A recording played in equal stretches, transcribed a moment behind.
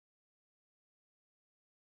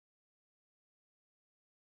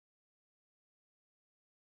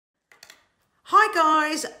Hi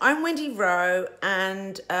guys, I'm Wendy Rowe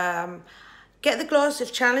and Get the Gloss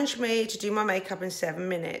have challenged me to do my makeup in 7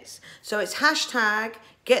 minutes. So it's hashtag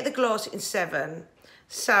Get the Gloss in 7.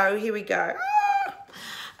 So here we go.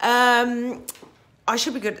 I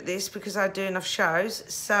should be good at this because I do enough shows.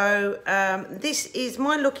 So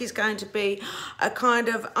my look is going to be a kind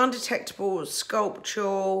of undetectable,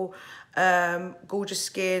 sculptural, gorgeous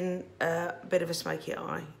skin, a bit of a smoky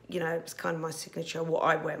eye. You know, it's kind of my signature, what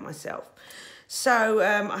I wear myself. So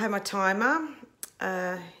I have my timer.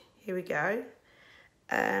 Here we go.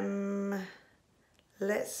 I'm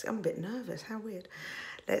a bit nervous, how weird.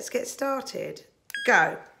 Let's get started.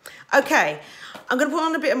 Go. Okay, I'm going to put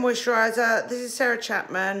on a bit of moisturiser. This is Sarah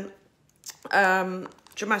Chapman,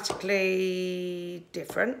 Dramatically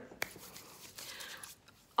Different.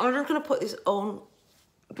 I'm just going to put this on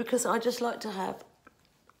because I just like to have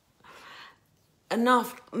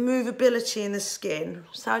enough movability in the skin.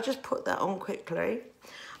 So I just put that on quickly.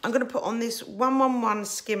 I'm going to put on this 111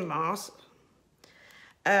 skin mask.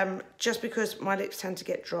 Just because my lips tend to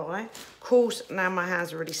get dry. Of course, now my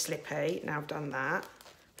hands are really slippy. Now I've done that,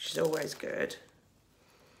 which is always good.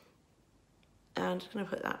 And I'm just going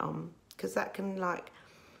to put that on because that can like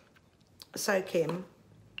soak in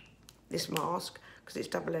this mask because it's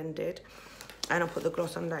double-ended. And I'll put the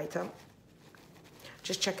gloss on later.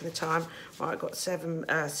 Just checking the time. Right, I've got 6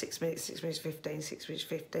 minutes, 6 minutes 15, 6 minutes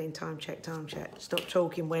 15. Time check, time check. Stop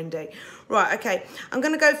talking, Wendy. Right, okay. I'm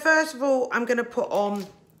going to go, first of all, I'm going to put on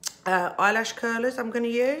eyelash curlers I'm going to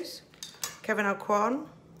use. Kevin O'Quan.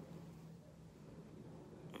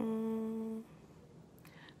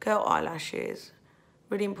 Curl eyelashes.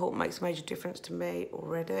 Really important, makes a major difference to me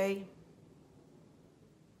already.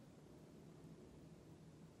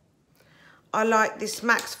 I like this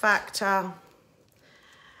Max Factor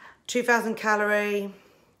 2000 calorie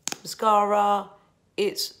mascara.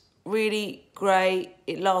 It's really great.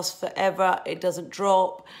 It lasts forever. It doesn't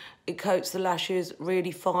drop. It coats the lashes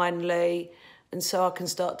really finely. And so I can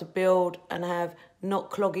start to build and have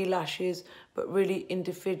not cloggy lashes, but really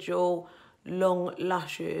individual long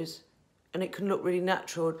lashes. And it can look really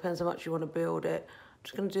natural. It depends how much you want to build it. I'm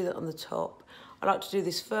just going to do that on the top. I like to do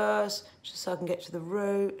this first, just so I can get to the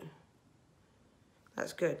root.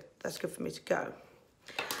 That's good. That's good for me to go.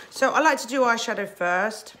 So I like to do eyeshadow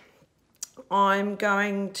first. I'm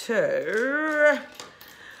going to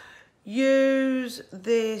use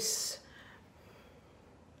this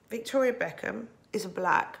Victoria Beckham. It's a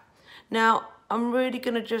black. Now, I'm really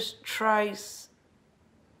going to just trace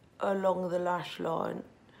along the lash line.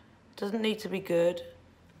 Doesn't need to be good.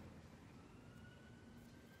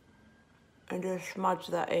 And just smudge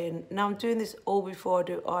that in. Now, I'm doing this all before I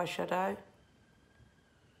do eyeshadow.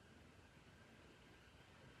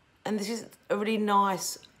 And this is a really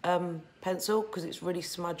nice pencil because it's really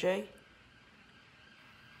smudgy.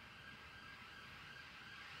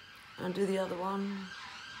 And do the other one.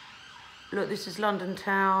 Look, this is London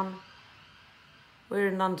Town. We're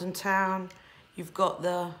in London Town. You've got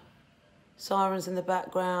the sirens in the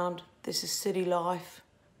background. This is city life.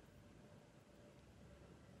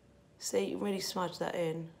 See, you really smudge that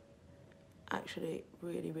in. Actually,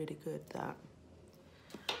 really, really good, that.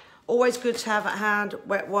 Always good to have at hand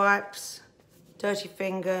wet wipes, dirty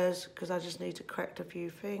fingers, because I just need to correct a few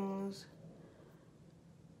things.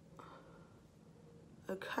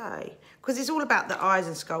 Okay, because it's all about the eyes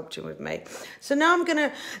and sculpting with me. So now I'm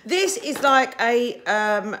gonna, this is like a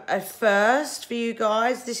first for you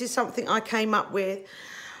guys. This is something I came up with.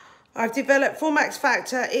 I've developed for Max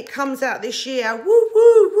Factor. It comes out this year. Woo,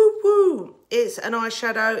 woo, woo, woo. It's an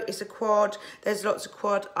eyeshadow, it's a quad. There's lots of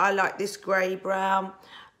quad. I like this grey brown.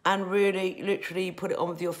 And really, literally, you put it on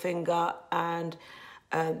with your finger and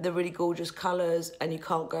they're really gorgeous colours and you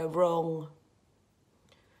can't go wrong.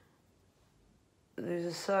 These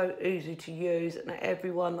are so easy to use and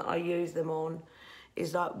everyone that I use them on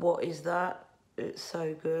is like, what is that? It's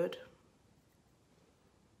so good.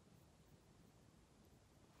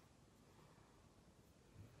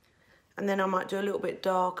 And then I might do a little bit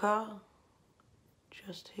darker,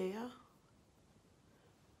 just here.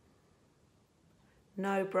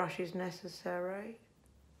 No brush is necessary.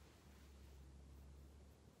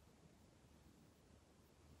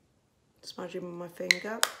 Smudging with my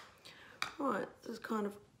finger. Right, this kind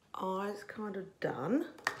of eyes kind of done.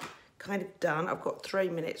 Kind of done. I've got 3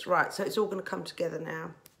 minutes. Right, so it's all going to come together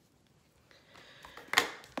now.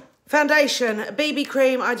 Foundation, a BB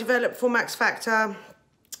cream I developed for Max Factor.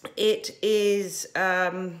 It is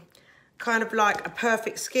kind of like a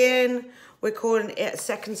perfect skin. We're calling it a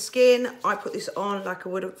second skin. I put this on like I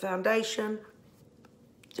would a foundation.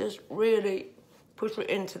 Just really push it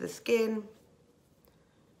into the skin.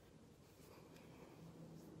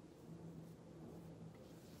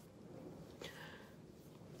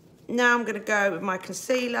 Now I'm going to go with my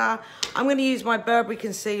concealer. I'm going to use my Burberry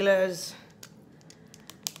concealers,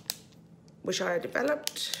 which I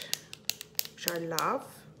developed, which I love.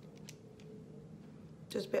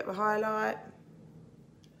 Just a bit of a highlight.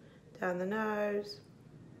 Down the nose.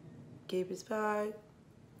 Cupid's bow.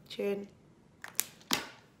 Chin.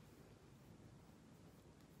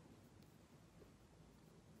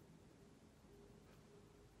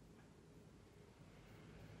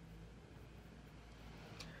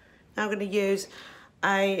 Now I'm going to use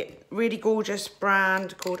a really gorgeous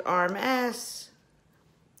brand called RMS,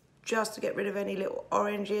 just to get rid of any little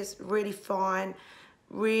oranges. Really fine,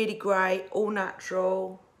 really great, all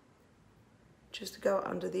natural, just to go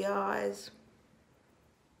under the eyes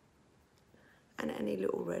and any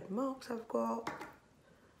little red marks I've got.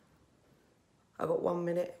 I've got 1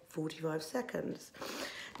 minute 45 seconds.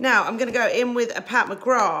 Now I'm going to go in with a Pat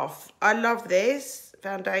McGrath. I love this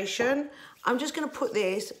foundation. I'm just going to put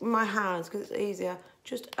this in my hands because it's easier,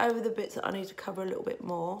 just over the bits that I need to cover a little bit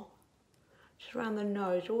more. Just around the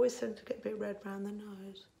nose. You always tend to get a bit red around the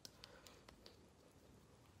nose.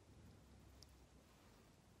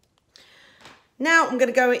 Now I'm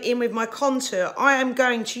going to go in with my contour. I can't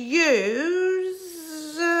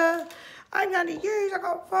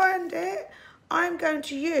find it. I'm going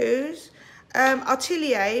to use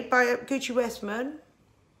Atelier by Gucci Westman.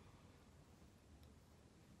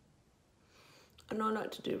 And I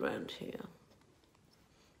like to do around here,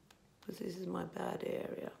 because this is my bad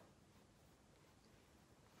area.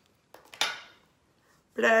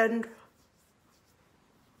 Blend,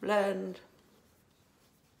 blend.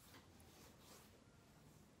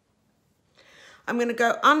 I'm going to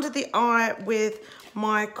go under the eye with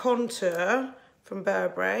my contour from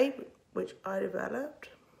Burberry, which I developed.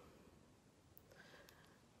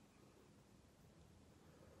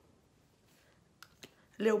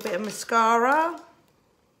 A little bit of mascara.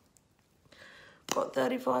 Got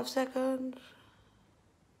 35 seconds.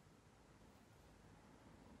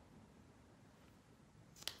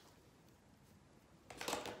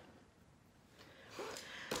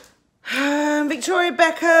 Victoria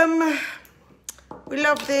Beckham. We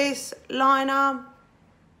love this liner.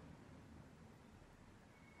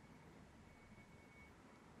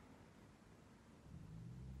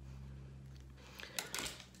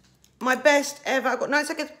 My best ever. I've got 9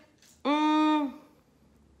 seconds.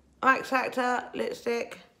 Wax Factor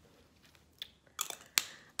lipstick.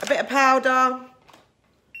 A bit of powder.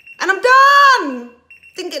 And I'm done!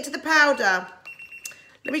 Didn't get to the powder.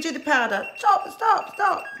 Let me do the powder. Stop.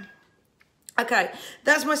 Okay,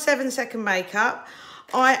 that's my 7-second makeup.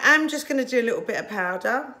 I am just going to do a little bit of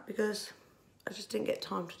powder because I just didn't get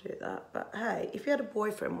time to do that. But hey, if you had a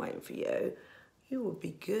boyfriend waiting for you, you would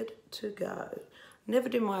be good to go. Never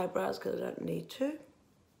do my eyebrows because I don't need to.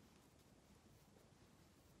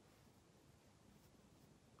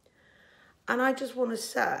 And I just want to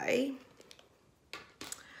say,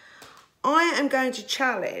 I am going to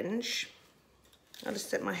challenge, I'll just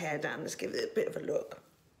set my hair down, let's give it a bit of a look.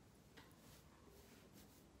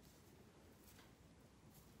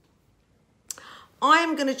 I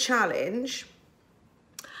am going to challenge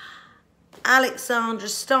Alexandra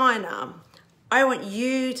Steiner. I want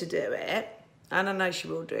you to do it, and I know she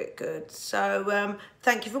will do it good. So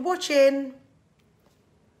thank you for watching.